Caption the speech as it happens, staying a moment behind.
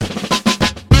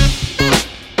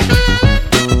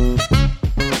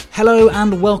Hello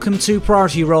and welcome to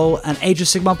Priority Roll, an Age of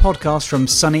Sigmar podcast from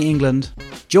sunny England.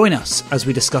 Join us as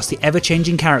we discuss the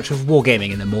ever-changing character of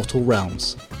wargaming in the mortal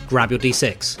realms. Grab your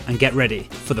D6 and get ready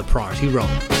for the Priority Roll.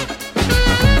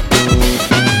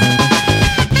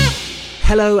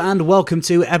 Hello and welcome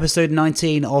to episode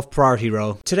 19 of Priority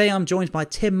Roll. Today I'm joined by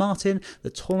Tim Martin, the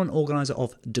tournament organiser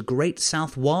of The Great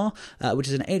South War, which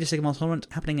is an Age of Sigmar tournament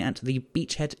happening at the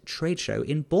Beachhead Trade Show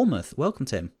in Bournemouth. Welcome,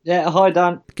 Tim. Yeah, hi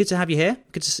Dan. Good to have you here.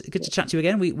 Good to chat to you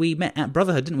again. We met at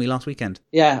Brotherhood, didn't we, last weekend?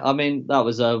 Yeah, I mean, that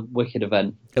was a wicked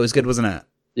event. It was good, wasn't it?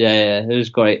 Yeah, it was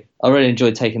great. I really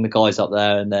enjoyed taking the guys up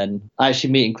there and then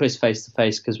actually meeting Chris face to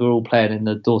face because we're all playing in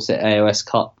the Dorset AOS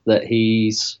Cup that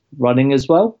he's running as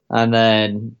well. And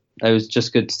then it was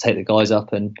just good to take the guys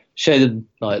up and show them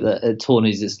like that at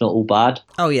tourneys it's not all bad.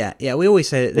 Oh yeah. We always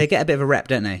say that they get a bit of a rep,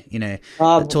 don't they? You know,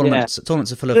 tournaments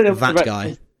are full of that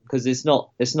guy because it's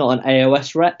not an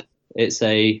AOS rep. It's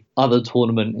a other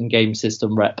tournament and game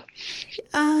system rep.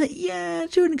 Yeah,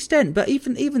 to an extent, but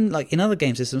even like in other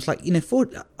game systems, like when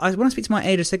I speak to my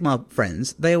Age of Sigmar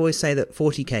friends, they always say that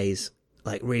 40k's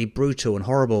like really brutal and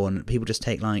horrible, and people just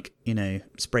take like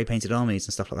spray painted armies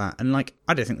and stuff like that. And like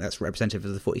I don't think that's representative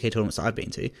of the 40k tournaments that I've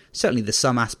been to. Certainly, there's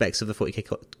some aspects of the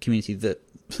 40k community that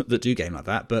do game like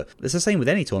that, but it's the same with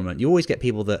any tournament. You always get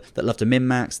people that love to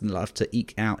min-max and love to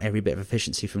eke out every bit of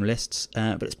efficiency from lists,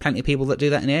 but there's plenty of people that do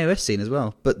that in the AOS scene as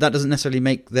well. But that doesn't necessarily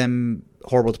make them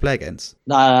horrible to play against.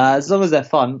 Nah, as long as they're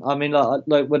fun. I mean,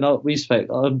 like when we spoke,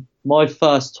 my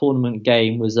first tournament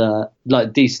game was a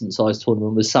decent sized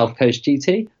tournament was South Coast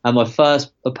GT, and my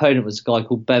first opponent was a guy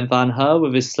called Ben Van Her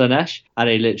with his Slanesh, and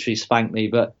he literally spanked me.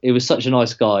 But he was such a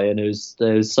nice guy, and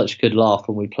there was such a good laugh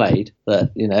when we played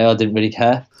that I didn't really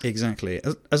care. Exactly.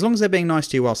 As long as they're being nice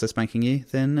to you whilst they're spanking you,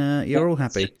 then you're all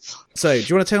happy. So, do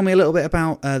you want to tell me a little bit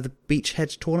about the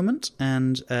Beachhead tournament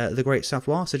and the Great South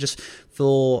War? So, just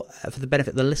for the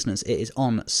benefit of the listeners, it is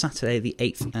on Saturday, the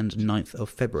 8th and 9th of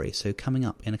February. So, coming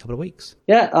up in a couple of weeks.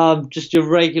 Yeah, just your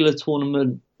regular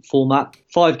tournament format.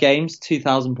 5 games,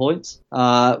 2,000 points.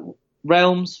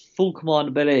 Realms, full command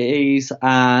abilities,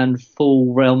 and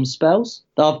full realm spells.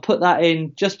 I've put that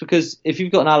in just because if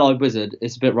you've got an allied wizard,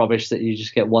 it's a bit rubbish that you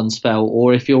just get one spell,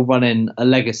 or if you're running a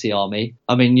legacy army,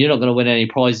 I mean, you're not going to win any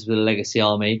prizes with a legacy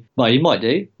army. Well, you might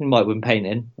do. You might win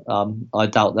painting. I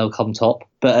doubt they'll come top.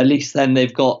 But at least then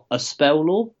they've got a spell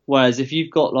lore. Whereas if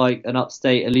you've got like an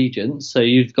upstate allegiance, so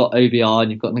you've got OBR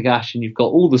and you've got Nagash and you've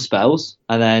got all the spells,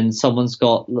 and then someone's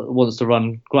wants to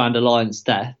run Grand Alliance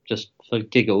Death just for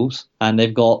giggles, and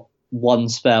they've got one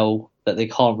spell that they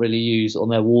can't really use on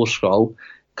their war scroll,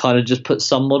 kind of just put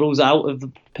some models out of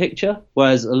the picture.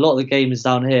 Whereas a lot of the gamers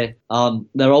down here,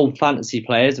 they're old fantasy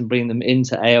players and bring them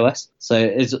into AOS. So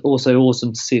it's also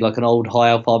awesome to see like an old high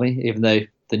elf army, even though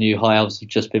the new high elves have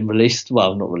just been released.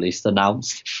 Well, not released,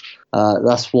 announced.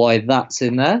 That's why that's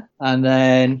in there. And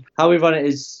then how we run it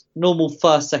is normal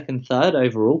first, second, third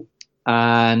overall.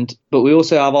 But we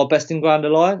also have our best in Grand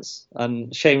Alliance,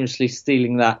 and shamelessly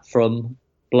stealing that from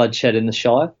Bloodshed in the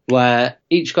Shire, where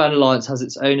each Grand Alliance has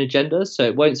its own agenda, so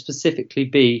it won't specifically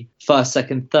be first,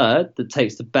 second, third that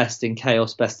takes the best in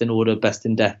Chaos, best in Order, best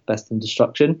in Death, best in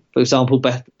Destruction. For example,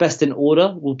 best in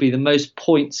Order will be the most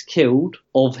points killed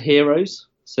of heroes,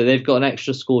 so they've got an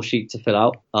extra score sheet to fill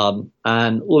out,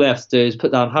 and all they have to do is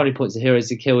put down how many points of heroes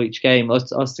they kill each game.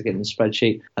 I'll stick it in the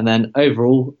spreadsheet, and then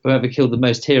overall, whoever killed the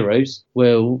most heroes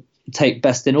will take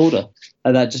best in Order,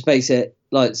 and that just makes it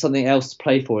like something else to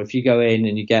play for. If you go in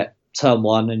and you get turn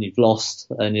 1 and you've lost,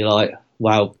 and you're like,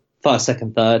 wow, first,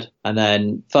 second, third, and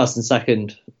then first and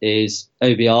second is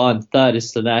OBR and third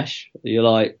is Slanesh, you're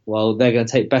like, well, they're going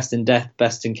to take best in Death,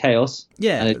 best in Chaos.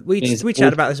 Yeah, we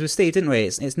chatted about this with Steve, didn't we?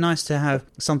 It's nice to have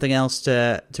something else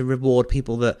to reward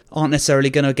people that aren't necessarily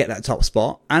going to get that top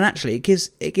spot, and actually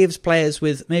it gives players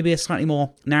with maybe a slightly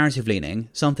more narrative leaning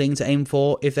something to aim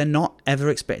for if they're not ever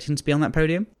expecting to be on that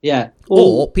podium. Yeah.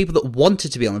 Or people that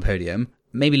wanted to be on the podium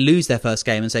maybe lose their first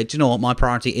game and say, do you know what, my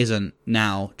priority isn't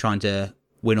now trying to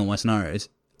win all my scenarios.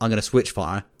 I'm going to switch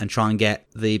fire and try and get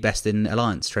the best in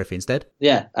Alliance trophy instead.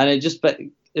 Yeah, and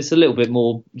it's a little bit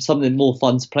more, something more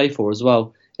fun to play for as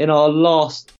well. In our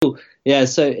last tourney,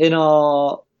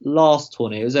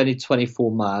 it was only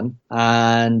 24 man,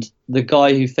 and the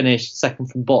guy who finished second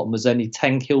from bottom was only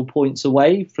 10 kill points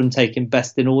away from taking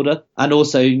best in Order. And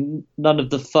also none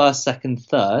of the first, second,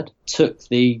 third took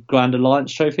the Grand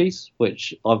Alliance trophies,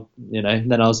 which then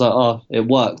I was like, oh, it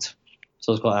worked.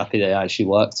 So I was quite happy that it actually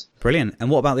worked. Brilliant. And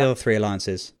what about the other 3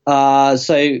 alliances?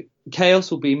 So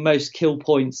Chaos will be most kill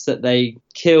points that they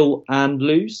kill and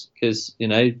lose, because,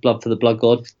 blood for the blood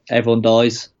god, everyone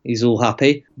dies, he's all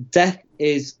happy. Death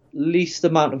is least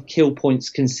amount of kill points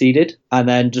conceded, and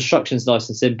then destruction's nice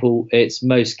and simple. It's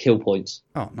most kill points.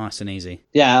 Oh, nice and easy.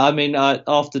 Yeah, I mean,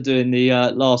 after doing the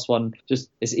last one, just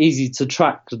it's easy to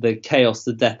track the chaos,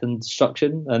 the death, and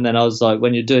destruction. And then I was like,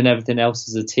 when you're doing everything else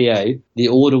as a TO, the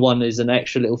order one is an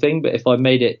extra little thing. But if I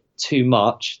made it too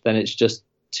much, then it's just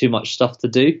too much stuff to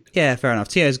do. Yeah, fair enough.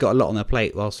 TO's got a lot on their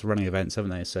plate whilst running events,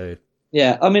 haven't they? So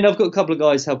yeah, I mean, I've got a couple of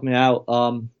guys helping me out.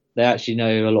 They actually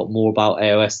know a lot more about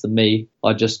AOS than me.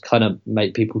 I just kind of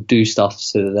make people do stuff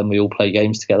so that then we all play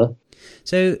games together.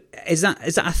 So is that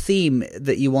a theme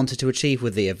that you wanted to achieve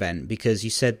with the event? Because you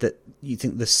said that you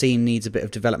think the scene needs a bit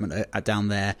of development down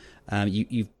there.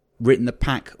 You've written the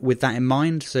pack with that in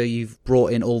mind, so you've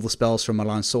brought in all the spells from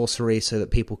Malign Sorcery so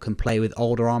that people can play with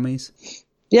older armies?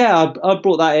 Yeah, I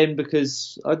brought that in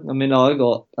because, I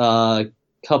got a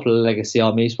couple of legacy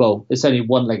armies. Well, it's only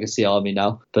one legacy army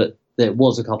now, but there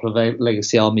was a couple of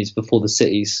legacy armies before the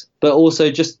cities. But also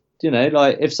just,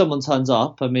 like if someone turns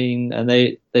up, I mean, and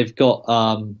they've got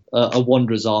a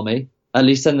Wanderer's army, at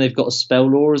least then they've got a spell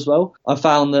lore as well. I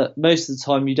found that most of the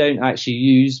time you don't actually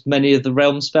use many of the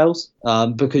realm spells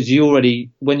because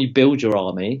when you build your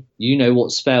army, you know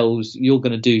what spells you're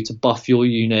going to do to buff your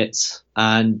units,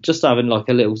 and just having like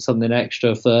a little something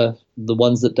extra for the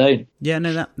ones that don't. Yeah,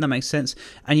 no, that makes sense.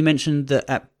 And you mentioned that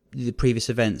at the previous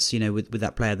events, with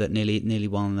that player that nearly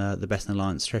won the Best in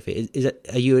Alliance trophy.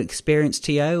 Are you an experienced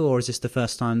TO, or is this the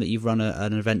first time that you've run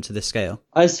an event to this scale?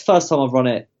 It's the first time I've run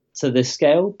it to this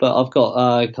scale, but I've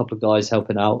got a couple of guys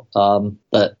helping out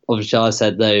that obviously I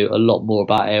said know a lot more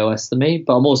about AOS than me,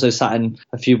 but I'm also sat in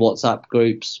a few WhatsApp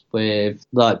groups with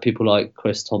like people like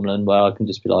Chris Tomlin where I can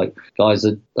just be like, guys,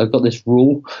 I've got this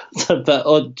rule.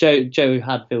 But Joe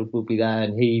Hadfield will be there,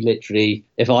 and he literally,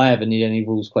 if I ever need any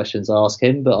rules questions, I ask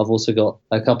him. But I've also got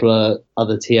a couple of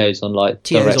other TOs on like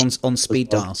TOs on speed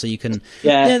dial, so you can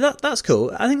that's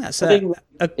cool. I think that's a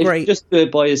great. If you just do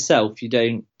it by yourself, you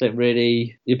don't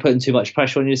really, you're putting too much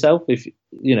pressure on yourself. If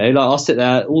like I'll sit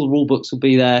there, all the rule books will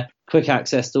be there, quick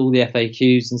access to all the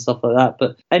FAQs and stuff like that.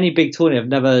 But any big tournament,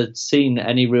 I've never seen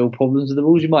any real problems with the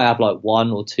rules. You might have like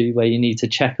one or two where you need to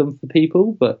check them for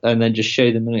people, and then just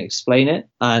show them and explain it.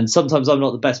 And sometimes I'm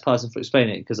not the best person for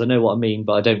explaining it because I know what I mean,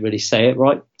 but I don't really say it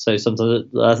right. So sometimes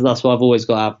that's why I've always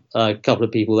got to have a couple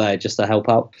of people there just to help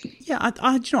out. Yeah,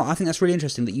 I think that's really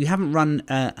interesting that you haven't run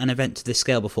an event to this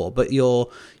scale before, but you're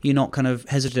not kind of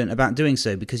hesitant about doing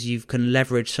so because you can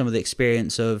leverage some of the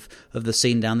experience of the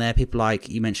scene down there. People like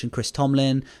you mentioned Chris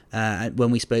Tomlin.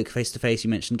 When we spoke face to face, you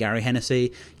mentioned Gary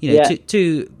Hennessy.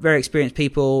 Two very experienced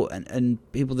people and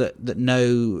people that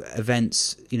know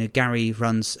events. Gary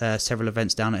runs several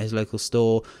events down at his local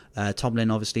store. Tomlin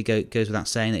obviously goes without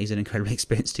saying that he's an incredibly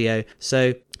experienced TO.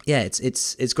 So yeah,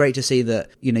 it's great to see that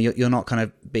you're not kind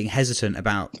of being hesitant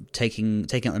about taking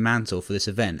up the mantle for this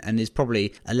event, and it's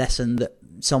probably a lesson that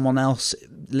someone else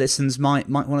listens might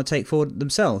want to take forward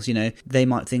themselves. They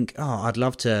might think, oh, I'd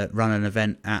love to run an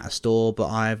event at a store, but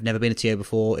I've never been a TO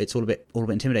before. It's all a bit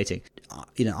intimidating.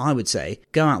 I would say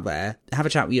go out there, have a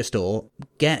chat with your store,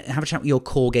 have a chat with your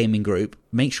core gaming group,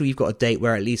 make sure you've got a date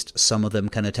where at least some of them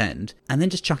can attend, and then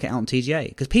just chuck it out on TGA,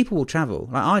 because people will travel.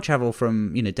 Like I travel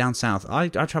from down south. I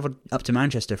travelled up to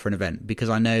Manchester for an event because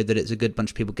I know that it's a good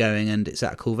bunch of people going and it's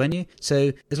at a cool venue.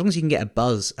 So as long as you can get a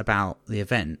buzz about the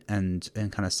event and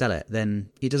kind of sell it, then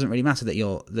it doesn't really matter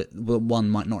that one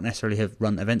might not necessarily have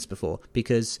run events before.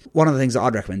 Because one of the things that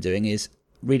I'd recommend doing is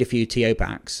read a few TO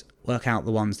packs, work out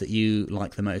the ones that you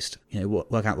like the most,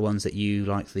 work out the ones that you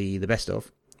like the best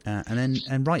of,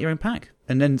 and write your own pack,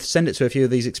 and then send it to a few of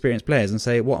these experienced players and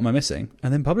say, what am I missing?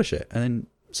 And then publish it. And then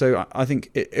so I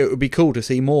think it would be cool to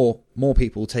see more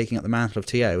people taking up the mantle of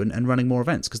TO and running more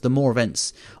events, because the more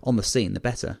events on the scene, the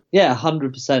better. Yeah,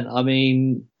 100%. I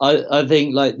mean, I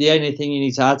think like the only thing you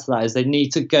need to add to that is they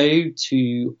need to go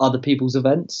to other people's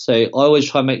events. So I always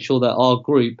try and make sure that our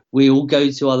group, we all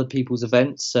go to other people's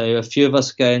events. So a few of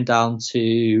us are going down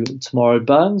to Tomorrow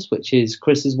Burns, which is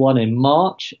Chris's one in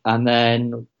March, and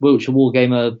then Wiltshire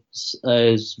Wargamer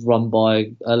is run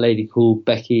by a lady called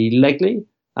Becky Legley.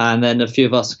 And then a few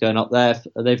of us are going up there.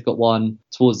 They've got one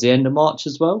towards the end of March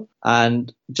as well.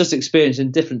 And just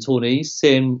experiencing different tourneys,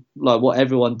 seeing like what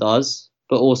everyone does,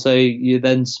 but also you're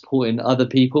then supporting other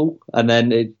people. And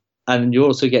then you're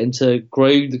also getting to grow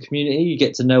the community. You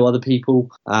get to know other people,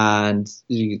 and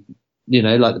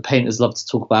like the painters love to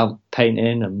talk about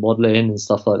painting and modelling and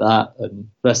stuff like that. And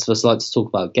the rest of us like to talk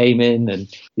about gaming, and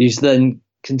you then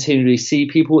continually see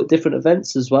people at different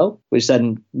events as well, which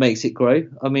then makes it grow.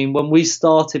 I mean, when we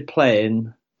started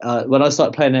playing, when I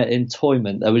started playing it in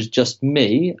Toyment, there was just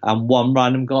me and one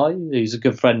random guy who's a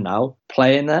good friend now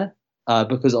playing there.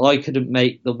 because I couldn't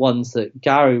make the ones that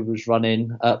Gary was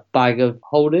running at Bag of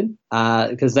Holding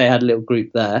because they had a little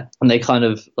group there, and they kind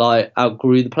of like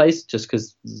outgrew the place just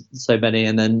because so many,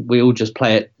 and then we all just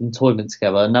play it in tournament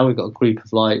together. And now we've got a group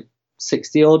of like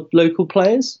 60 odd local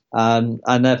players, and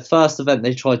their first event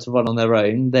they tried to run on their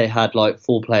own, they had like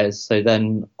 4 players. So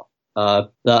then the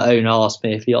owner asked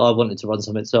me if I wanted to run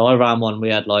something. So I ran one, we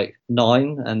had like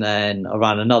 9, and then I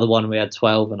ran another one, we had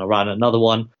 12, and I ran another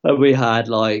one, and we had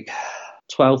like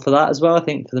 12 for that as well, I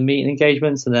think, for the meeting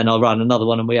engagements. And then I ran another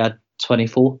one and we had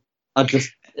 24.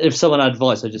 If someone had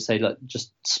advice, I'd just say, like,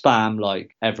 just spam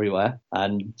like everywhere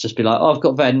and just be like, oh, I've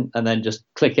got Vent, and then just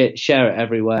click it, share it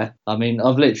everywhere. I mean,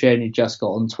 I've literally only just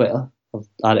got on Twitter. I've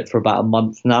had it for about a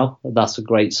month now. That's a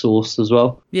great source as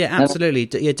well. Yeah, absolutely.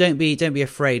 Don't be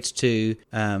afraid to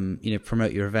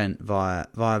promote your event via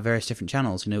various different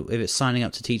channels. You know, if it's signing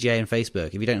up to TGA and Facebook,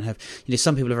 if you don't have,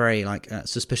 some people are very like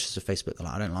suspicious of Facebook. They're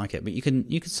like, I don't like it, but you can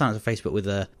sign up to Facebook with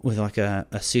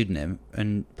a pseudonym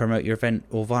and promote your event,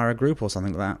 or via a group or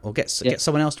something like that, or get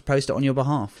someone else to post it on your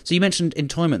behalf. So you mentioned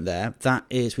Entoyment there. That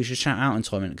is, we should shout out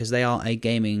Entoyment because they are a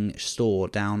gaming store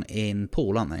down in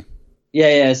Poole, aren't they?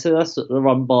 Yeah. So that's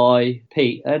run by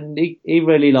Pete, and he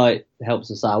really like helps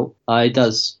us out. He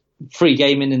does free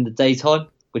gaming in the daytime,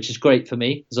 which is great for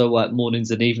me because I work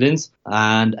mornings and evenings,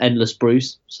 and endless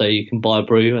brews. So you can buy a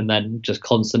brew and then just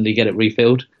constantly get it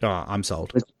refilled. Oh, I'm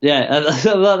sold. Yeah, and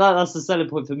that's the selling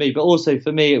point for me. But also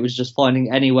for me, it was just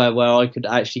finding anywhere where I could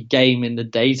actually game in the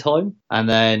daytime. And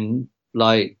then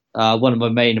like one of my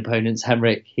main opponents,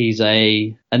 Henrik, he's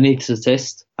an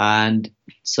anaesthetist, and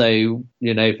so,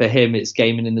 for him, it's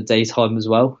gaming in the daytime as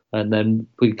well. And then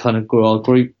we kind of grew our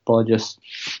group by just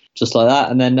like that.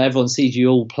 And then everyone sees you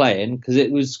all playing, because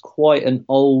it was quite an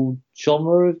old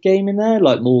genre of gaming there,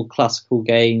 like more classical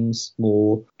games,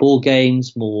 more board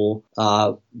games, more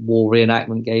war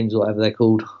reenactment games, whatever they're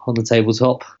called, on the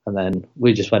tabletop. And then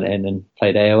we just went in and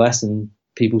played AOS, and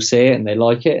people see it and they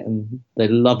like it and they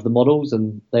love the models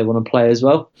and they want to play as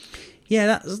well.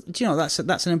 Yeah,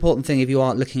 that's an important thing if you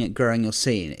are looking at growing your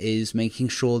scene, is making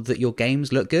sure that your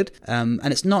games look good. And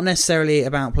it's not necessarily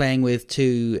about playing with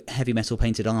 2 heavy metal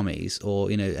painted armies or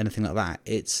anything like that.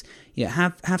 It's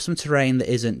have some terrain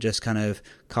that isn't just kind of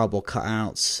cardboard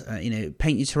cutouts.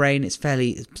 Paint your terrain.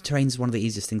 Terrain's one of the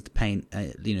easiest things to paint.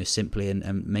 Simply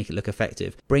and make it look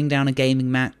effective. Bring down a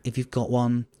gaming mat if you've got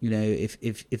one.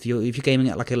 If you're gaming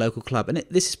at like a local club, and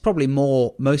this is probably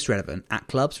most relevant at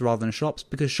clubs rather than shops,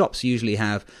 because shops usually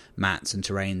have mats and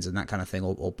terrains and that kind of thing,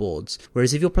 or boards.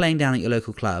 Whereas if you're playing down at your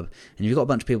local club and you've got a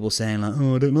bunch of people saying like,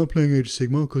 oh, I don't like playing Age of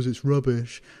Sigmar because it's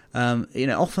rubbish.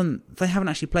 Often they haven't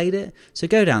actually played it. So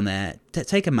go down there,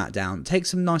 take a mat down, take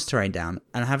some nice terrain down,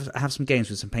 and have some games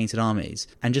with some painted armies,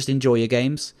 and just enjoy your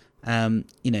games. I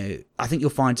think you'll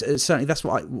find, certainly that's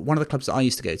one of the clubs that I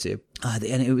used to go to, and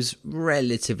it was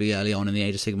relatively early on in the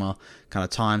Age of Sigmar kind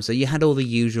of time. So you had all the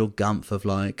usual gumph of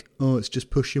like, oh, it's just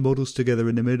push your models together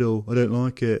in the middle. I don't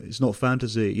like it. It's not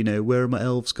fantasy. Where are my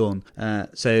elves gone?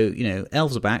 So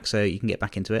elves are back, so you can get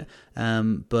back into it.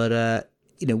 But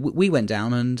we went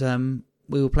down and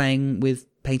we were playing with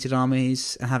painted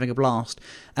armies and having a blast.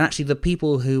 And actually the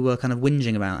people who were kind of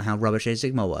whinging about how rubbish Age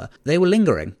of Sigmar were, they were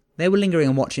lingering. They were lingering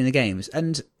and watching the games.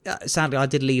 And sadly, I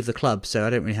did leave the club, so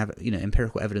I don't really have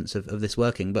empirical evidence of this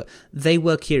working. But they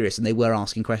were curious and they were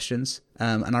asking questions.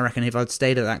 And I reckon if I'd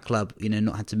stayed at that club,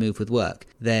 not had to move with work,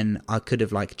 then I could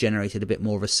have generated a bit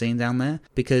more of a scene down there,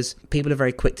 because people are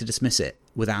very quick to dismiss it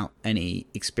without any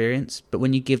experience. But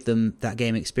when you give them that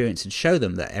game experience and show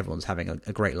them that everyone's having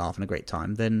a great laugh and a great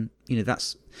time, then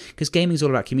that's because gaming's all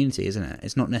about community, isn't it?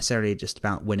 It's not necessarily just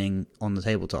about winning on the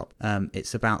tabletop.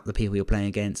 It's about the people you're playing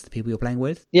against, the people you're playing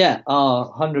with. Yeah,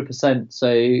 100%.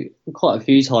 So quite a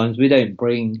few times we don't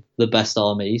bring the best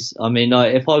armies. I mean,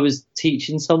 if I was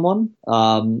teaching someone,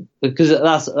 because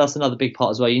that's another big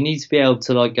part as well. You need to be able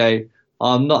to go,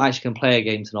 I'm not actually going to play a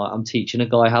game tonight. I'm teaching a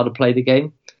guy how to play the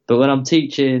game. But if I'm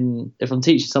teaching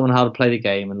someone how to play the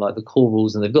game and the core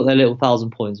rules, and they've got their little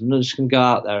 1,000 points, I'm not just going to go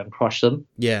out there and crush them.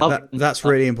 Yeah, that's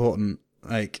really important.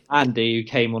 Andy, who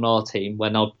came on our team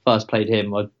when I first played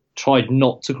him, I tried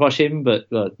not to crush him, but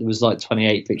it was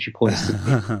 28 victory points.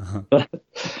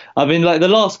 I mean, the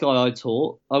last guy I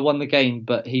taught, I won the game,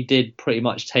 but he did pretty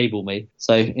much table me.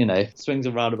 So, swings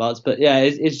and roundabouts. But yeah,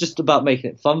 it's just about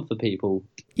making it fun for people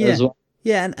as well.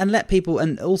 Yeah, and let people,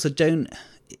 and also don't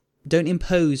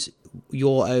impose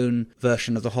your own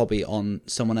version of the hobby on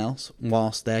someone else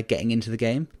whilst they're getting into the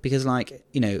game, because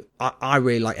I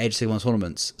really like Age of Sigmar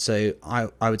tournaments, so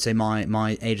I would say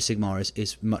my Age of Sigmar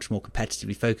is much more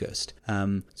competitively focused.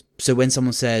 So when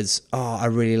someone says, oh, I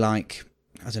really like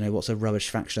I don't know, what's a rubbish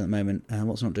faction at the moment?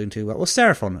 What's not doing too well? Well,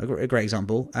 Seraphon, a great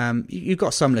example. You've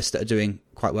got some lists that are doing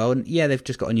quite well, and yeah, they've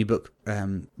just got a new book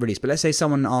released. But let's say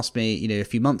someone asked me, you know, a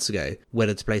few months ago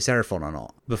whether to play Seraphon or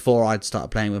not before I'd started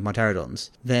playing with my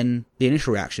Pterodons. Then the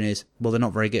initial reaction is, well, they're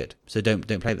not very good, so don't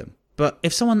play them. But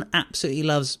if someone absolutely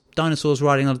loves dinosaurs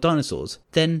riding other dinosaurs,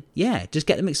 then yeah, just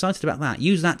get them excited about that.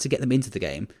 Use that to get them into the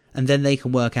game, and then they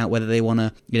can work out whether they want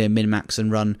to, you know, min-max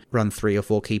and run 3 or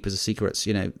 4 Keepers of Secrets.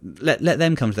 You know, let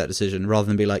them come to that decision rather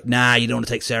than be like, nah, you don't want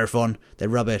to take Seraphon, they're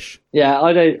rubbish. Yeah,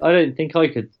 I don't think I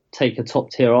could take a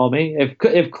top tier army. If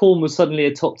Khorne was suddenly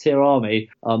a top tier army,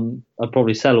 I'd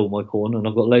probably sell all my Khorne, and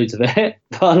I've got loads of it.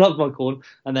 But I love my Khorne,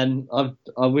 and then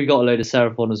we got a load of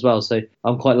Seraphon as well. So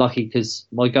I'm quite lucky because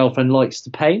my girlfriend likes to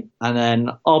paint, and then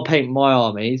I'll paint my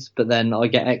armies, but then I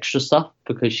get extra stuff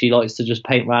because she likes to just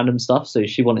paint random stuff. So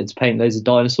she wanted to paint loads of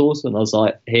dinosaurs, and I was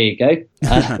like, here you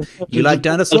go. You like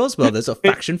dinosaurs? Well, there's a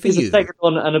faction for you. A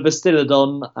Stegodon and a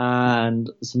Bastillodon and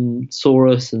some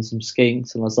Saurus and some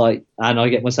Skinks, and I was like, and I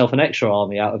get myself an extra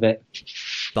army out of it.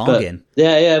 Bargain. But,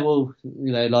 yeah. Well,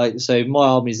 you know, like, so my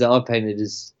armies that I painted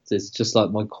is just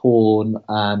like my Khorne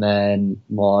and then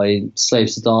my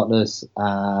Slaves to Darkness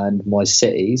and my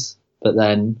cities. But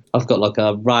then I've got like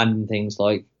a random things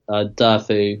like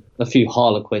Durfu, a few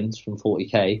Harlequins from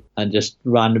 40k, and just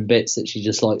random bits that she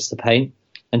just likes to paint.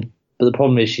 But the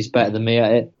problem is she's better than me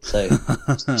at it. So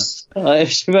if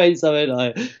she made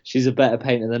something, she's a better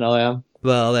painter than I am.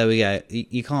 Well, there we go.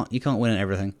 You can't win at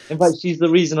everything. In fact, she's the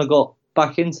reason I got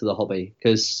back into the hobby,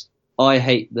 because I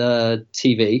hate the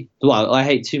TV. Well, I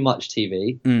hate too much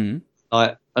TV. Mm.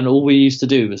 And all we used to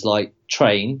do was like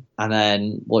train and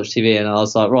then watch TV. And I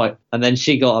was like, right. And then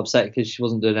she got upset because she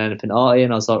wasn't doing anything arty.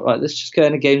 And I was like, right, let's just go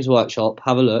in a Games Workshop,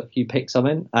 have a look. You pick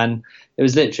something. And it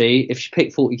was literally, if she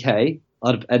picked 40k,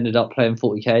 I'd ended up playing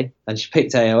 40k, and she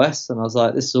picked AOS, and I was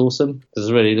like, this is awesome. I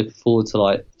was really looking forward to,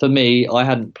 like, for me, I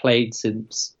hadn't played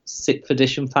since 6th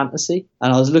edition fantasy,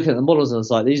 and I was looking at the models and I was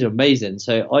like, these are amazing.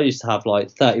 So I used to have like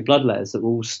 30 bloodletters that were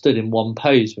all stood in one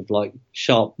pose with like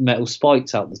sharp metal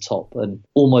spikes out the top, and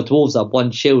all my dwarves had one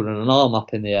shield and an arm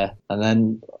up in the air. And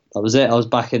then that was it. I was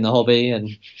back in the hobby, and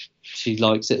she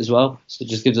likes it as well, so it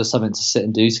just gives us something to sit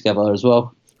and do together as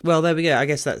well. Well, there we go. I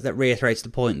guess that reiterates the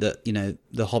point that, you know,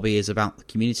 the hobby is about the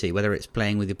community, whether it's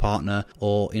playing with your partner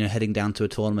or, you know, heading down to a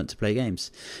tournament to play games.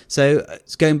 So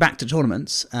going back to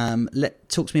tournaments,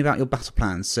 talk to me about your battle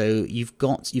plans. So you've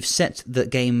set that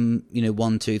game, you know,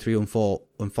 1, 2, 3, and 4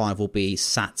 and 5 will be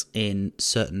sat in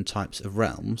certain types of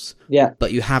realms. Yeah.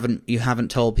 But you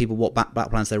haven't told people what battle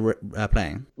plans they're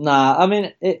playing. Nah, I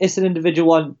mean, it's an individual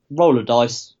one. Roll a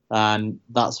dice, and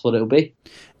that's what it'll be.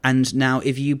 And now,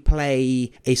 if you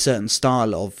play a certain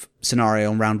style of scenario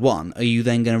on round 1, are you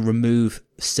then going to remove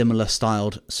similar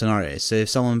styled scenarios? So if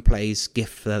someone plays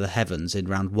Gift for the Heavens in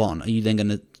round 1, are you then going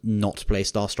to not play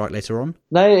Starstrike later on?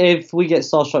 No, if we get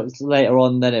Starstrike later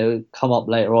on, then it'll come up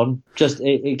later on. Just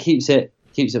it keeps it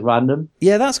random.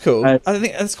 Yeah, that's cool. I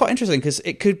think that's quite interesting because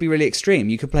it could be really extreme.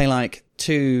 You could play like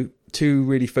two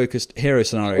really focused hero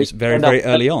scenarios very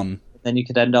early on. Then you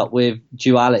could end up with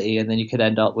duality, and then you could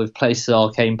end up with Places of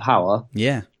Arcane Power.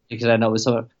 Yeah. You could end up with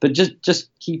something. But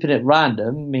just keeping it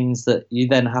random means that you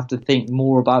then have to think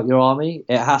more about your army.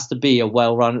 It has to be a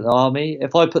well-run army.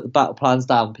 If I put the battle plans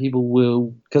down, people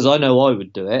will, because I know I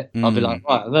would do it, I'll be like,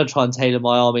 right, I'm going to try and tailor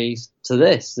my armies to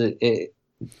this.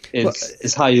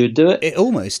 It's how you would do it. It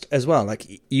almost, as well,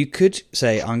 like, you could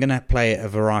say, I'm going to play a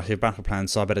variety of battle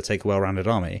plans, so I better take a well-rounded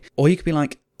army. Or you could be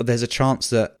like, there's a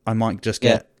chance that I might just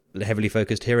get heavily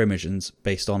focused hero missions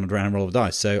based on a random roll of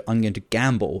dice, so I'm going to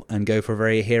gamble and go for a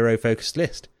very hero focused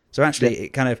list. So actually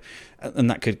it kind of, and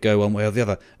that could go one way or the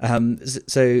other,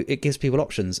 so it gives people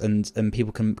options, and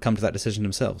people can come to that decision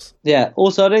themselves. Yeah,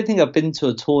 also I don't think I've been to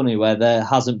a tourney where there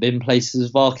hasn't been Places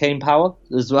of Arcane Power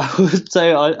as well.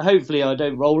 So hopefully I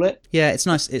don't roll it. Yeah, it's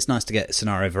nice to get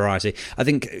scenario variety. I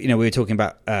think, you know, we were talking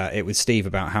about it with Steve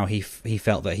about how he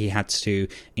felt that he had to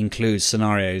include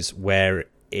scenarios where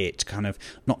it kind of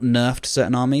not nerfed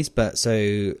certain armies, but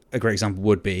so a great example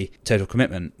would be Total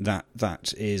Commitment.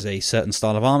 That is a certain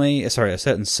style of army, a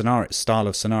certain style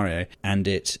of scenario, and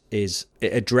it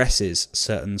addresses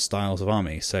certain styles of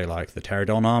army. So like the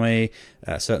Pterodon army,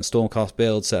 certain Stormcast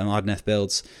builds, certain Idoneth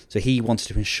builds. So he wanted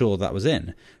to ensure that was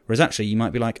in. Whereas actually you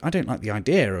might be like, I don't like the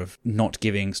idea of not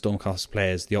giving Stormcast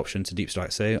players the option to Deep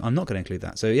Strike, so I'm not going to include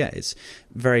that. So yeah, it's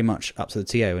very much up to the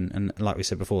TO, and like we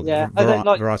said before,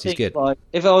 variety is good. Like,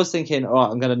 if I was thinking, all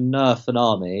right, I'm going to nerf an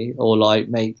army, or like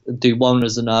do one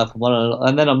as a nerf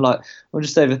and then I'm like, I'm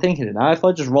just overthinking it now. If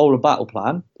I just roll a battle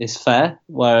plan, it's fair.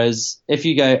 Whereas if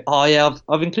you go, oh yeah,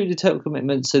 I've included Total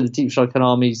Commitment, so the Deep Striking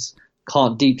armies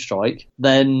can't deep strike,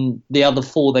 then the other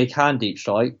 4 they can deep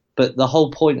strike. But the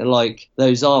whole point of like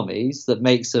those armies that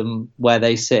makes them where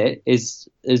they sit is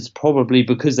probably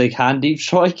because they can deep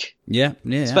strike. Yeah,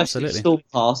 especially absolutely.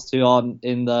 Stormcast, who aren't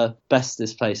in the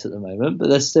bestest place at the moment, but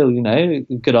they're still, a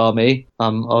good army. I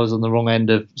was on the wrong end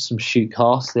of some shoot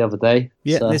cast the other day.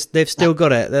 Yeah, so. they've still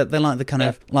got it. They're like the kind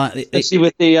of like especially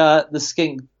with the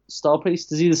Skink Star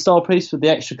Priest. Is he the Star Priest with the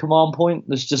extra command point?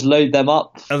 Let's just load them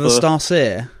up. The Star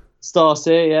Seer.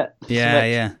 Starseer,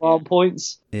 yeah. Command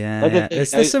points. Yeah.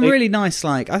 There's some really nice,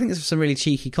 I think there's some really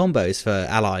cheeky combos for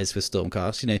allies with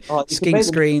Stormcast. Skink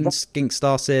Screens, Skink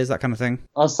Starseers, that kind of thing.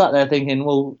 I was sat there thinking,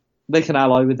 well, they can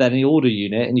ally with any order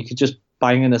unit, and you could just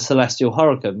bang in a Celestial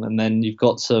Hurricane, and then you've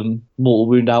got some mortal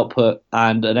wound output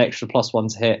and an extra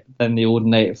 +1 to hit, then the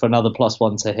Ordinator for another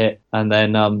 +1 to hit, and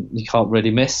then you can't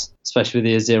really miss, especially with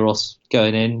the Azeros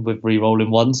going in with re-rolling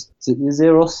ones. Is it the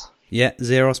Azeros? Yeah,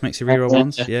 Zeros makes you reroll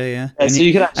ones. Yeah. And, so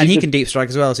he can deep strike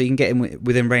as well, so you can get him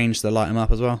within range to light him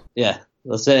up as well. Yeah,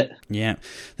 that's it. Yeah,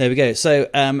 there we go. So,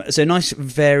 nice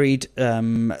varied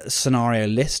scenario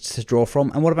list to draw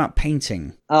from. And what about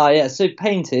painting? So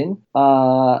painting,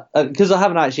 because I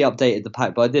haven't actually updated the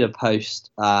pack, but I did a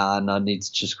post, and I need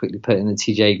to just quickly put it in the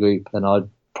TJ group, and I'll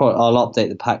update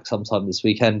the pack sometime this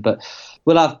weekend. But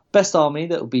we'll have best army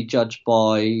that will be judged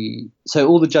by. So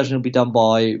all the judging will be done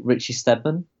by Richie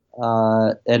Stedman.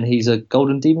 And he's a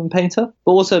Golden Demon painter,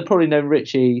 but also probably known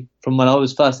Richie from when I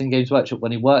was first in Games Workshop,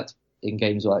 when he worked in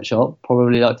Games Workshop,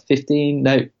 probably like 17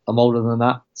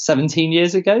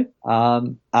 years ago.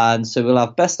 And so we'll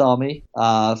have best army,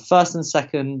 first and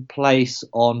second place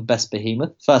on best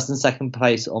behemoth, first and second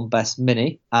place on best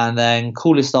mini, and then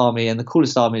coolest army. And the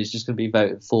coolest army is just going to be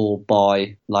voted for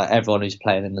by like everyone who's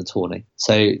playing in the tourney.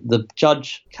 So the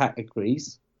judge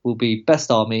categories will be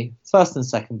best army, first and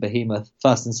second behemoth,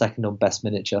 first and second on best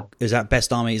miniature. Is that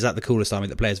best army? Is that the coolest army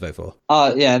that players vote for?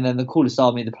 Yeah, and then the coolest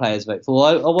army the players vote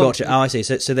for. Gotcha. I see.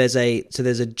 So there's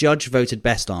a judge voted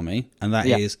best army, and that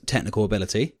is technical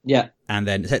ability. Yeah. And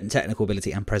then technical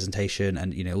ability and presentation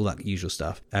and all that usual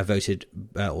stuff voted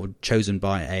or chosen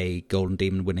by a Golden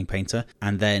Demon winning painter.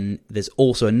 And then there's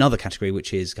also another category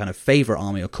which is kind of favorite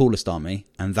army or coolest army,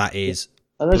 and that is.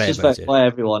 And that's just voted by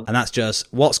everyone. And that's just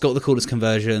what's got the coolest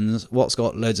conversions, what's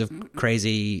got loads of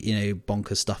crazy,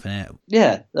 bonkers stuff in it.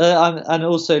 Yeah, and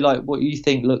also like what you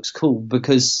think looks cool,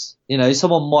 because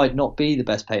someone might not be the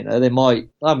best painter. They might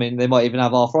even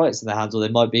have arthritis in their hands, or they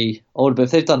might be older. But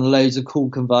if they've done loads of cool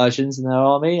conversions in their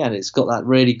army and it's got that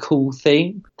really cool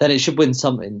theme, then it should win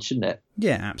something, shouldn't it?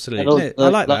 Yeah, absolutely. I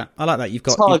like that. I like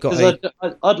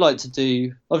that. I'd like to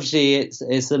do. Obviously,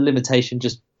 it's a limitation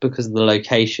just because of the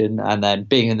location, and then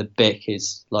being in the BIC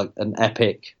is like an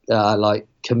epic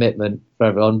commitment for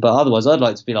everyone. But otherwise, I'd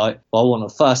like to be like, well, I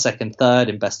want a first, second, third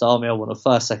in best army. I want a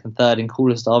first, second, third in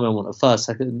coolest army. I want a first,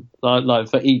 second, like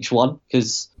for each one,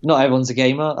 because not everyone's a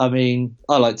gamer. I mean,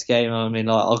 I like to game. I mean,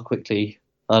 I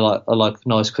like a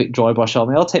nice quick dry brush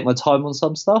army. I'll take my time on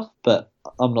some stuff, but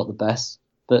I'm not the best.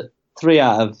 But 4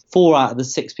 out of the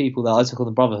 6 people that I took on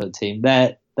the Brotherhood team,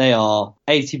 they are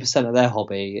 80% of their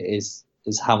hobby is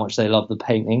how much they love the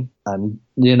painting. And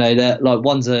they're like,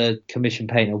 one's a commission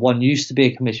painter, one used to be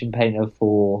a commission painter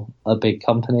for a big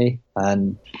company,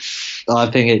 and I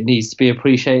think it needs to be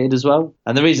appreciated as well.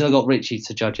 And the reason I got Richie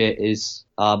to judge it is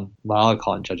I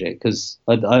can't judge it because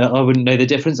I wouldn't know the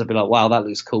difference. I'd be like, wow, that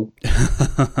looks cool.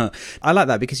 I like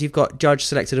that because you've got judge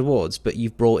selected awards, but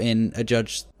you've brought in a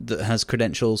judge that has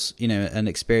credentials, and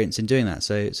experience in doing that.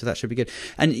 So that should be good.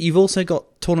 And you've also got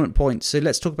tournament points. So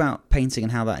let's talk about painting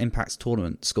and how that impacts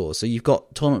tournament scores. So you've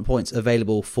got tournament points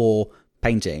available for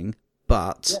painting,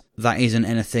 but that isn't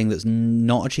anything that's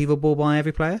not achievable by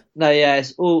every player? No, yeah,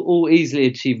 it's all easily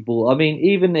achievable. I mean,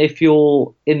 even if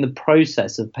you're in the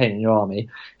process of painting your army,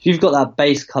 if you've got that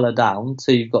base colour down,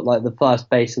 so you've got like the first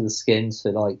base of the skin,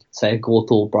 so like, say, a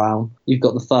Gorthor brown, you've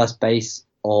got the first base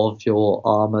of your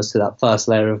armour, so that first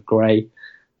layer of grey,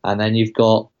 and then you've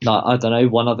got, like, I don't know,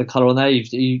 one other colour on there.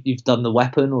 You've done the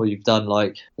weapon, or you've done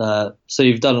so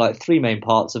you've done like 3 main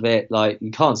parts of it. Like, you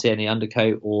can't see any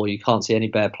undercoat, or you can't see any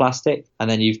bare plastic, and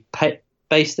then you've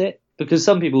based it. Because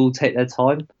some people will take their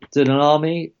time doing an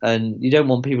army, and you don't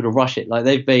want people to rush it. Like,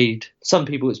 they've made some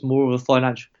people, it's more of a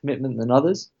financial commitment than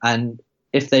others, and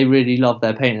if they really love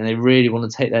their paint and they really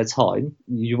want to take their time,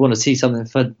 you want to see something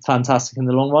fantastic in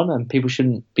the long run, and people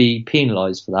shouldn't be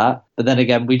penalised for that. But then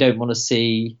again, we don't want to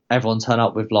see everyone turn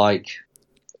up with like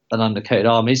an undercoated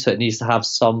army, so it needs to have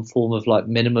some form of like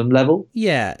minimum level.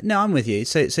 Yeah, no, I'm with you.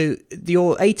 So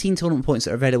your 18 tournament points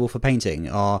that are available for painting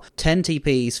are 10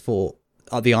 TPs for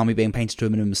the army being painted to a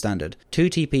minimum standard, 2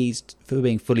 TPs for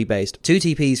being fully based, 2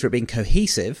 TPs for it being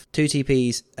cohesive, 2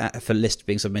 TPs for list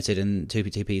being submitted, and 2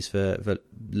 TPs for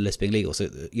list being legal. So,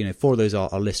 4 of those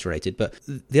are list related, but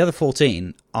the other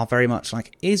 14 are very much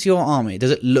like, is your army,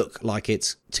 does it look like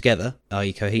it's together,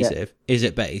 i.e. cohesive? Yeah. Is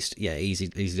it based? Yeah, easy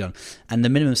done. And the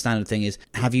minimum standard thing is,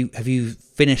 have you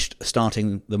finished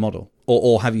starting the model?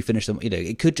 Or have you finished them?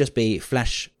 It could just be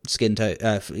flesh,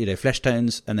 flesh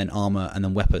tones, and then armor, and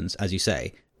then weapons, as you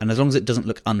say. And as long as it doesn't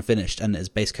look unfinished and there's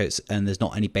base coats and there's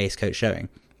not any base coat showing,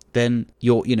 then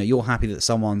you're happy that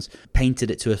someone's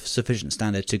painted it to a sufficient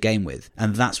standard to game with.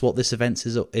 And that's what this event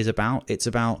is about. It's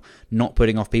about not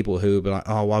putting off people who will be like,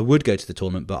 oh, I would go to the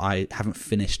tournament, but I haven't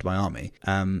finished my army.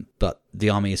 But the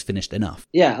army is finished enough.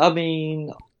 Yeah, I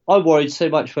mean, I worried so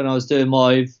much when I was doing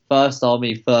my first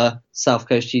army for South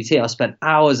Coast GT. I spent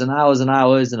hours and hours and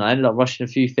hours, and I ended up rushing a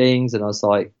few things, and I was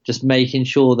like just making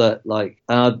sure that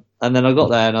and then I got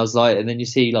there and I was like, and then you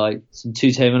see like some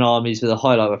two-tomen armies with a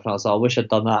highlight weapon. I was like, I wish I'd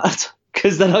done that,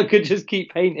 because then I could just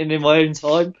keep painting in my own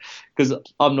time, because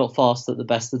I'm not fast at the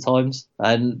best of times.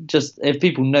 And just if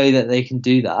people know that they can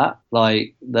do that,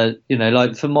 like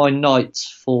for my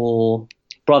knights for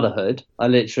Brotherhood,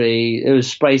 it was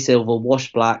spray silver,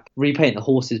 wash black, repaint the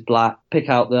horses black, pick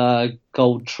out the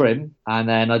gold trim, and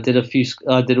then I did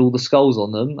all the skulls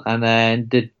on them, and then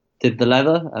did the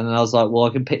leather, and then I was like, well,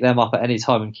 I can pick them up at any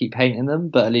time and keep painting them,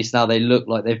 but at least now they look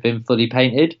like they've been fully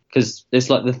painted, because it's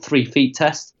like the 3 feet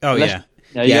test. Oh, yeah.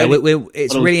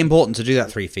 It's really important to do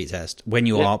that 3 feet test when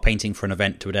you are painting for an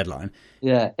event to a deadline.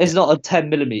 Yeah, it's not a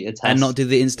 10mm test. And not do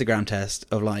the Instagram test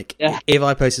of like, if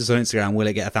I post this on Instagram, will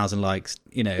it get 1,000 likes?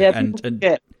 And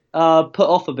get put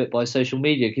off a bit by social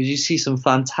media, because you see some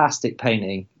fantastic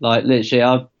painting. Like literally,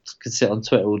 I could sit on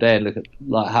Twitter all day and look at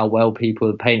like how well people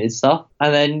have painted stuff.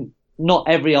 And then not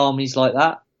every army's like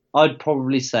that. I'd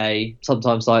probably say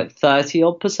sometimes like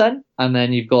 30% and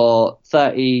then you've got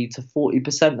 30 to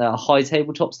 40% that are high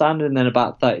tabletop standard, and then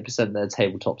about 30% that are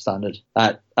tabletop standard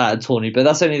at a tourney. But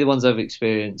that's only the ones I've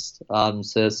experienced.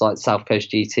 So it's like South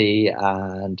Coast GT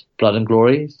and Blood and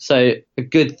Glory. So a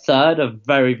good third of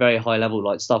very, very high level,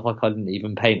 like stuff I couldn't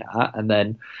even paint at. And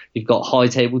then you've got high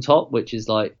tabletop, which is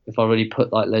like if I really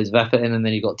put like loads of effort in, and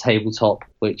then you've got tabletop,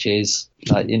 which is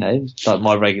like, like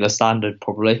my regular standard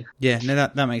probably. Yeah, no,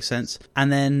 that makes sense.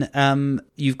 And then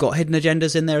you've got hidden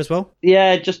agendas in there as well?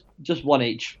 Yeah, just one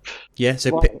each. Yeah,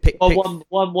 so pick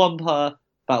one per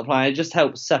battle plan. It just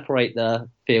helps separate the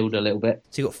field a little bit.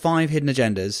 So you've got 5 hidden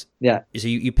agendas. Yeah. So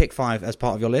you pick 5 as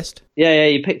part of your list? Yeah,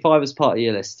 you pick 5 as part of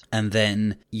your list. And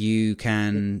then you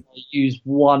can use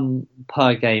 1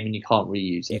 per game, and you can't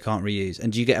reuse it. You can't reuse.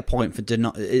 And do you get a point for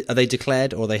are they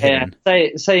declared or are they hidden? Yeah,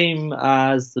 same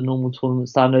as the normal tournament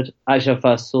standard. Actually, I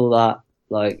first saw that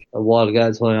like a while ago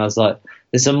at tournament. I was like,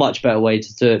 there's a much better way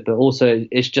to do it, but also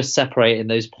it's just separating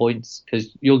those points, because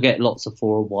you'll get lots of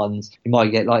 4 and 1s. You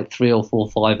might get like 3 or 4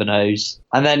 5 and 0s,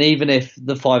 and then even if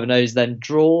the 5 and 0s then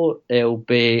draw, it'll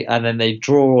be, and then they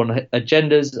draw on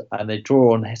agendas and they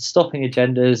draw on stopping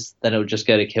agendas, then it'll just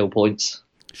go to kill points.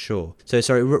 Sure. So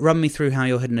sorry, run me through how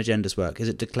your hidden agendas work. Is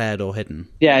it declared or hidden?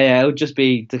 Yeah, it'll just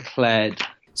be declared.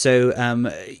 So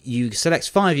you select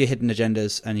 5 of your hidden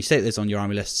agendas and you state those on your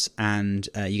army lists, and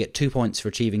you get 2 points for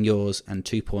achieving yours and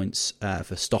 2 points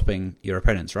for stopping your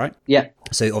opponents, right? Yeah.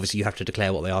 So obviously you have to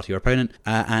declare what they are to your opponent.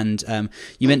 And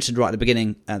you mentioned right at the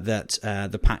beginning that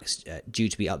the pack's due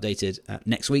to be updated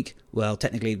next week. Well,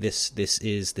 technically this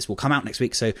will come out next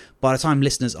week. So by the time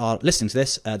listeners are listening to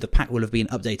this, the pack will have been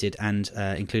updated, and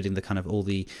including the kind of all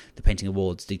the painting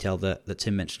awards detail that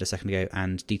Tim mentioned a second ago,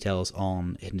 and details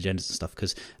on hidden agendas and stuff,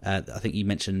 because I think you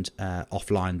mentioned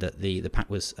offline that the pack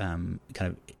was kind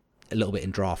of a little bit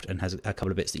in draft and has a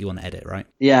couple of bits that you want to edit, right?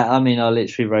 Yeah, I mean, I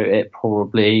literally wrote it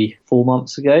probably 4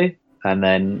 months ago, and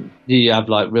then you have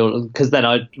like because then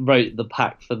I wrote the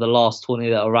pack for the last tourney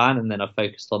that I ran, and then I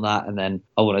focused on that, and then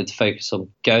I wanted to focus on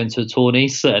going to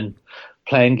tourneys and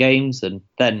playing games, and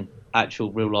then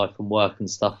actual real life and work and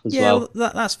stuff as well.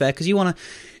 Yeah, that's fair, because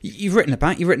you've written a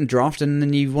pack, you've written a draft, and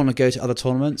then you want to go to other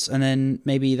tournaments, and then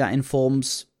maybe that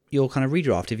informs your kind of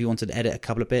redraft if you wanted to edit a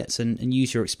couple of bits and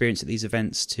use your experience at these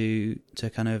events to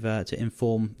kind of to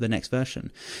inform the next version.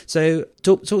 So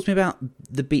talk to me about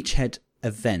the Beachhead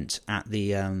event at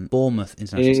the Bournemouth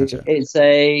International Centre. It's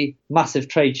a massive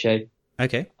trade show.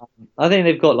 Okay. I think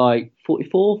they've got like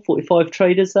 45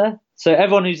 traders there. So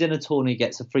everyone who's in a tourney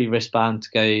gets a free wristband to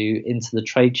go into the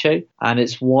trade show. And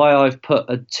it's why I've put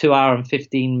a 2 hour and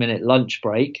 15 minute lunch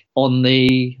break on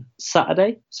the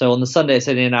Saturday. So on the Sunday, it's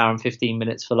only an hour and 15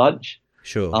 minutes for lunch.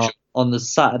 Sure. On the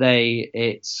Saturday,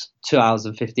 it's 2 hours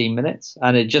and 15 minutes.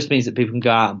 And it just means that people can go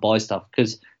out and buy stuff.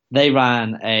 Because they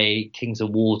ran a Kings of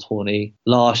War tourney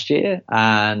last year,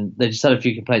 and they just had a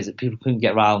few complaints that people couldn't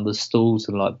get around the stalls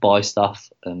and like buy stuff,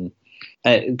 and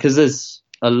because there's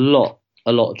a lot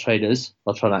of traders.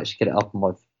 I'll try and actually get it up on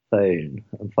my phone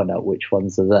and find out which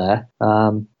ones are there.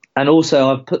 And also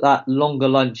I've put that longer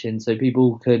lunch in so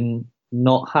people can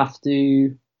not have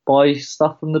to buy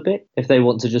stuff from the bit if they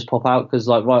want to just pop out, because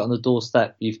like right on the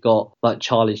doorstep you've got like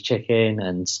Charlie's Chicken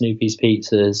and Snoopy's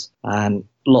Pizzas and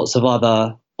lots of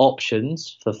other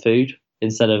options for food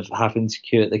instead of having to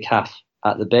queue at the cafe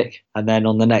at the Bic. And then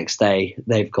on the next day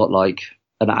they've got like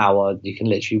an hour, you can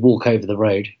literally walk over the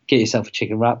road, get yourself a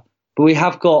chicken wrap. But we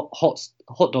have got hot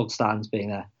dog stands being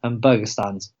there and burger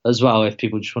stands as well if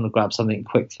people just want to grab something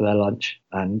quick for their lunch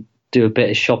and do a bit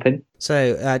of shopping.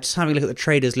 So just having a look at the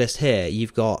traders list here,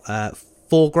 you've got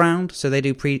Foreground, so they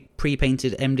do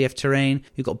pre-painted MDF terrain.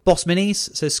 You've got Boss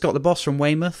Minis, so Scott the Boss from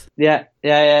Weymouth. Yeah.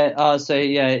 So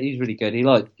he's really good.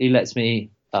 He lets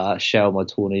me share my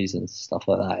tourneys and stuff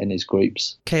like that in his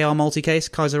groups. KR Multicase,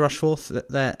 Kaiser Rushforth.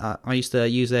 I used to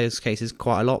use those cases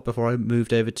quite a lot before I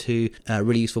moved over to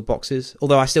really useful boxes,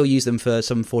 although I still use them for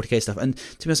some 40k stuff. And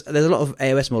to be honest, there's a lot of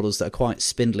AOS models that are quite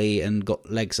spindly and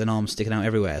got legs and arms sticking out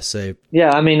everywhere. So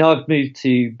yeah, I mean, I've moved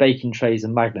to baking trays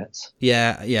and magnets.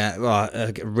 Yeah.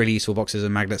 Well, really useful boxes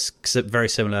and magnets, very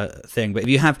similar thing. But if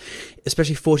you have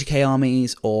especially 40k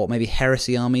armies or maybe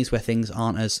heresy armies where things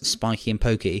aren't as spiky and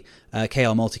pokey,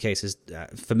 KR Multicase is,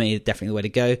 for me, definitely the way to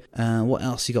go. What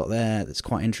else you got there that's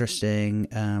quite interesting?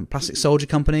 Plastic Soldier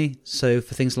Company. So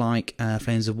for things like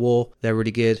Flames of War, they're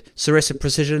really good. Sarissa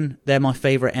Precision, they're my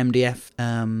favourite MDF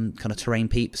kind of terrain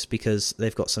peeps because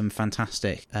they've got some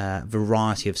fantastic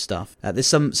variety of stuff. There's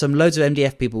some loads of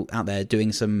MDF people out there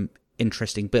doing some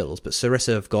interesting builds, but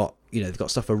Sarissa have got, they've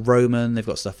got stuff for Roman, they've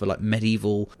got stuff for like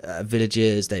medieval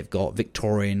villages, they've got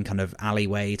Victorian kind of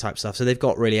alleyway type stuff, so they've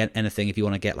got really anything if you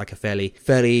want to get like a fairly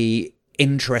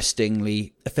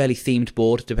themed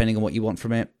board depending on what you want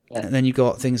from it. Yeah. And then you've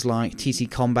got things like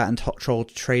TC Combat and Hot Troll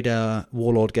Trader,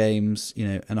 Warlord Games,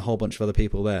 and a whole bunch of other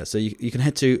people there. So you can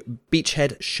head to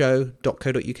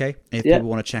beachheadshow.co.uk if people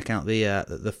want to check out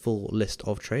the full list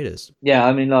of traders. Yeah,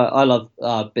 I mean, like, I love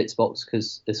Bitsbox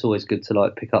because it's always good to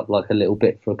like pick up like a little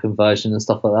bit for a conversion and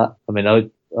stuff like that. I mean,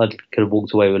 I could have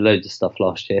walked away with loads of stuff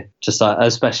last year, just like,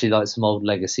 especially like some old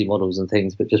legacy models and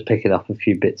things, but just picking up a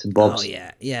few bits and bobs. Oh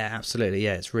yeah, absolutely.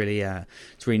 Yeah, it's really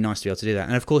nice to be able to do that.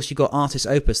 And of course, you've got Artist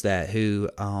Opus there, who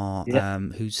are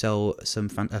who sell some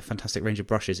a fantastic range of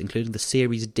brushes, including the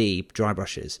Series D dry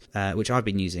brushes, which I've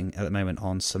been using at the moment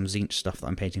on some Zinch stuff that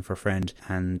I'm painting for a friend,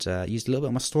 and used a little bit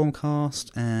on my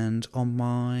Stormcast and on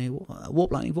my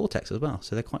Warp Lightning Vortex as well.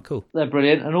 So they're quite cool. They're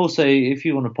brilliant. And also, if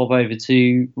you want to pop over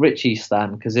to Richie's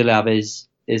stand, because he'll have his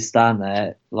stand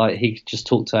there, like he could just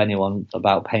talk to anyone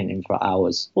about painting for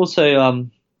hours. Also,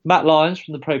 Matt Lyons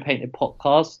from the Pro Painted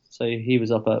podcast, so he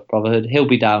was up at Brotherhood. He'll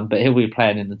be down, but he'll be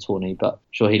playing in the tourney, but I'm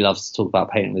sure he loves to talk about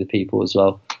painting with people as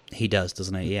well. He does,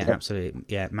 doesn't he? Yeah, absolutely.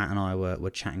 Yeah, Matt and I were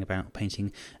chatting about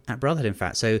painting at Brotherhood, in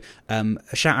fact. So a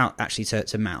shout out actually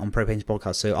to Matt on Pro Painted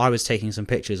podcast. So I was taking some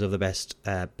pictures of the best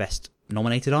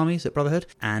nominated armies at Brotherhood,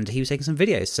 and he was taking some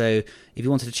videos. So if you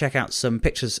wanted to check out some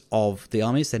pictures of the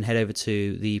armies, then head over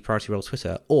to the Priority Roll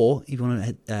Twitter, or if you want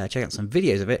to check out some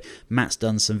videos of it, Matt's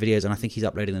done some videos and I think he's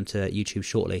uploading them to YouTube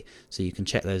shortly, so you can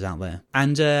check those out there.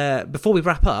 And before we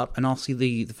wrap up and ask you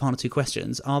the final two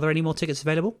questions, are there any more tickets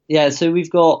available? Yeah, so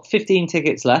we've got 15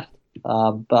 tickets left,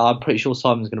 but I'm pretty sure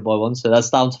Simon's going to buy one, so that's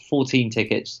down to 14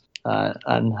 tickets.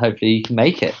 And hopefully you can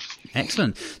make it.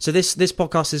 Excellent. So this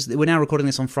podcast we're now recording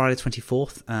this on Friday the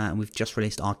 24th, and we've just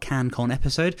released our CanCon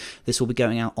episode. This will be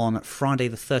going out on Friday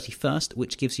the 31st,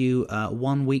 which gives you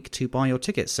 1 week to buy your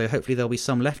tickets. So hopefully there'll be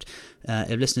some left.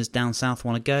 If listeners down south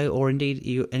want to go, or indeed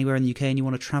you anywhere in the UK and you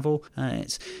want to travel,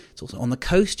 it's also on the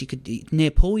coast. You could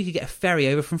near Poole, you could get a ferry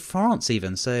over from France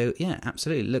even. So yeah,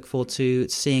 absolutely. Look forward to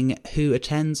seeing who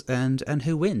attends and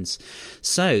who wins.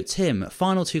 So Tim,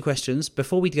 final two questions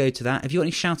before we go to that. Have you got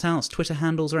any shout outs, Twitter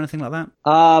handles or anything like that?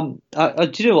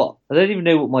 Do you know what? I don't even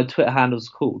know what my Twitter handle's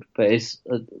called, but it's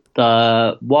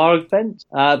the War event.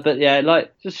 But yeah,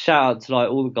 like just shout out to like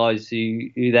all the guys who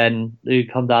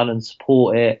come down and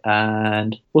support it,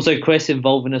 and also Chris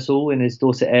involving us all in his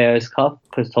Dorset AOS Cup,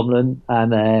 Chris Tomlin,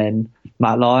 and then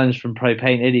Matt Lyons from Pro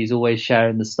Painted. He's always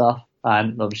sharing the stuff.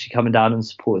 And obviously coming down and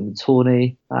supporting the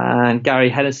tourney, and Gary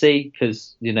Hennessy,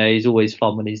 because he's always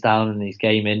fun when he's down and he's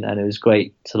gaming, and it was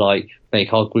great to like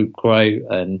make our group grow.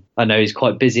 And I know he's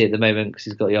quite busy at the moment because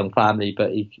he's got a young family,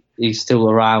 but he's still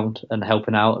around and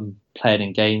helping out and playing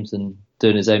in games and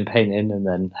doing his own painting and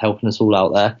then helping us all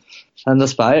out there. And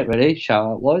that's about it, really,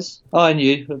 shout-out wise. Oh, and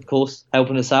you, of course,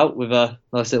 helping us out with a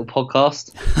nice little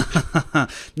podcast.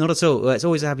 Not at all. It's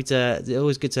always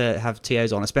good to have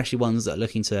TOs on, especially ones that are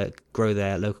looking to grow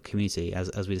their local community,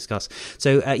 as we discussed.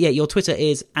 So, your Twitter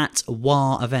is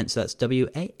 @WAAGH Events. That's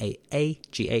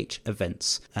WAAAGH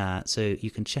Events. So you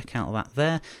can check out that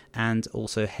there, and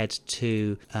also head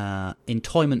to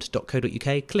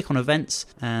entoyment.co.uk, click on events,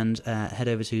 and head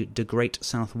over to The Great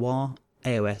South WAAGH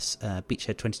AOS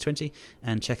Beachhead 2020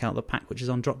 and check out the pack which is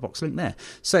on Dropbox, link there.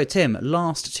 So Tim,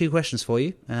 last 2 questions for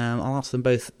you. I'll ask them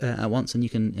both at once and you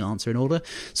can answer in order.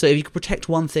 So if you could protect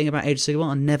one thing about Age of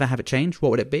Sigmar and never have it change, what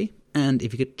would it be? And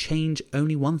if you could change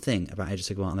only one thing about Age of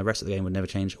Sigmar and the rest of the game would never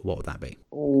change, what would that be?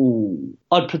 Oh,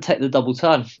 I'd protect the double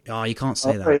turn. Oh, you can't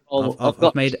say that.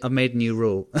 I've made a new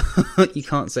rule. You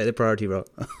can't say the priority role.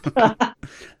 I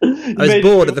was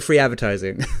bored of the free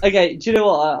advertising. Okay, do you know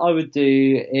what I would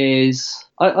do is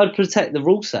I'd protect the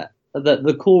rule set.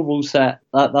 The core rule set,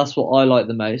 that's what I like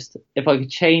the most. If I could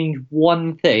change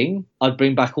one thing, I'd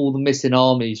bring back all the missing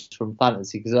armies from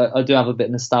Fantasy, because I do have a bit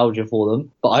of nostalgia for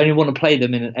them, but I only want to play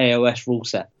them in an AOS rule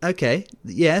set. Okay,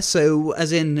 yeah, so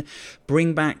as in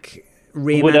bring back...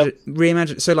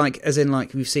 Reimagine. So, as in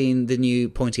we've seen the new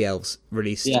Pointy Elves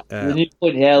released. Yeah, the new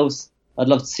Pointy Elves. I'd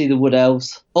love to see the Wood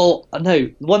Elves. Oh, no,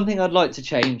 one thing I'd like to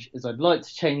change is I'd like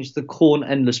to change the Khorne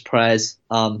Endless Prayers.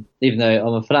 Even though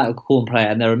I'm a fanatical Khorne player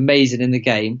and they're amazing in the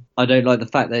game, I don't like the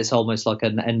fact that it's almost like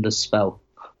an endless spell.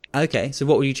 Okay, so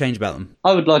what would you change about them?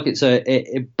 I would like it so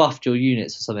it buffed your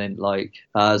units or something,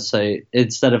 so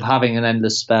instead of having an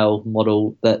endless spell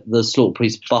model, that the Slaughter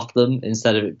Priest buffed them,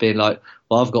 instead of it being like,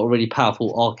 well, I've got a really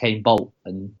powerful Arcane Bolt,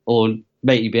 or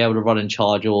make you be able to run and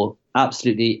charge, or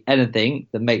absolutely anything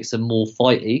that makes them more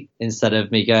fighty, instead of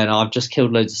me going, I've just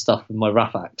killed loads of stuff with my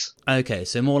Wrath Axe. Okay,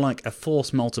 so more like a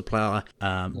force multiplier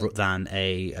than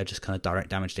a just kind of direct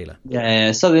damage dealer.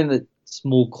 Yeah, something that's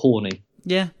more corny.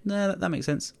 Yeah, no, that makes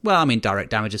sense. Well, I mean, direct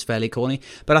damage is fairly corny,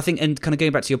 but I think, and kind of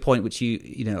going back to your point, which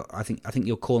I think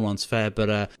your corner one's fair,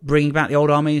 but bringing back the old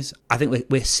armies, I think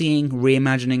we're seeing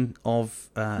reimagination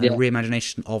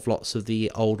of lots of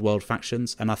the old world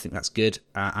factions, and I think that's good.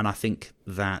 And I think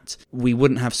that we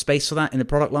wouldn't have space for that in the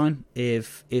product line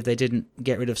if they didn't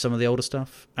get rid of some of the older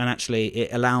stuff. And actually,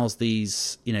 it allows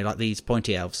these, like these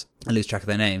Pointy Elves, I lose track of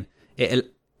their name.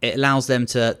 It allows them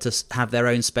to have their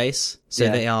own space. So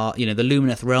they are, the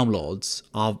Lumineth Realm Lords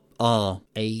are a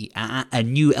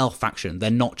new elf faction. They're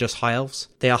not just high elves.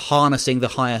 They are harnessing the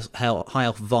high elf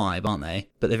vibe, aren't they?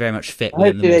 But they very much fit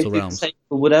within the Mortal Realms. Same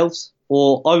for Wood Elves.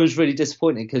 Or I was really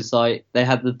disappointed because they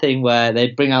had the thing where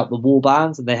they'd bring out the war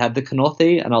bands and they had the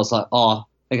Kanothi, and I was like,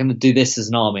 they're going to do this as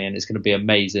an army and it's going to be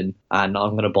amazing and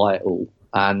I'm going to buy it all.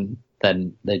 And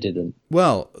then they didn't.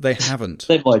 Well, they haven't.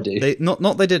 They might do. They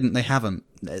haven't.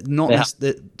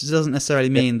 That doesn't necessarily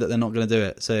mean that they're not going to do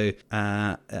it. So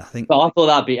I think. But I thought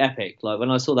that'd be epic. Like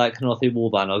when I saw that Kanothi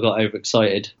warband, I got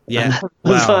overexcited. Yeah.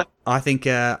 Well, I think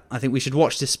we should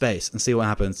watch this space and see what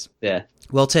happens. Yeah.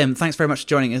 Well, Tim, thanks very much for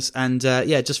joining us. And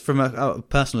just from a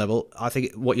personal level, I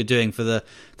think what you're doing for the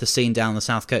scene down the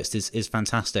South Coast is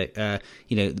fantastic.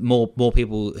 More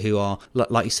people who are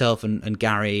like yourself and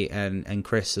Gary and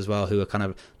Chris as well, who are kind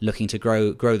of looking to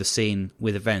grow the scene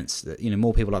with events.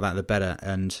 More people like that, the better.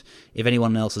 And if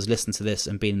anyone else has listened to this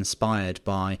and been inspired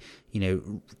by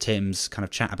Tim's kind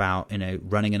of chat about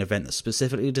running an event that's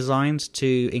specifically designed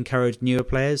to encourage newer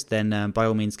players, then by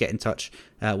all means get in touch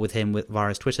with him via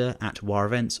his Twitter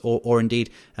 @WAAGH or indeed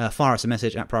fire us a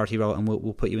message at Priority Roll and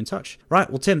we'll put you in touch. Right,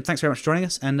 well Tim, thanks very much for joining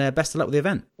us and best of luck with the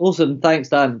event. Awesome, thanks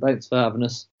Dan, thanks for having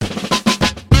us.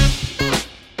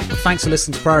 Thanks for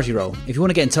listening to Priority Roll. If you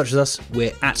want to get in touch with us,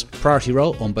 we're at Priority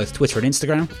Roll on both Twitter and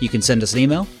Instagram. You can send us an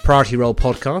email,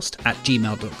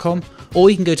 priorityrollpodcast@gmail.com, or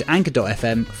you can go to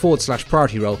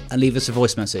anchor.fm/Priority Roll and leave us a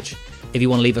voice message. If you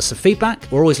want to leave us some feedback,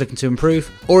 we're always looking to improve,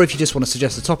 or if you just want to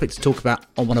suggest a topic to talk about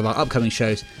on one of our upcoming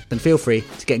shows, then feel free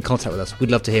to get in contact with us.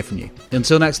 We'd love to hear from you.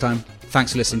 Until next time,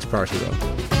 thanks for listening to Priority Roll.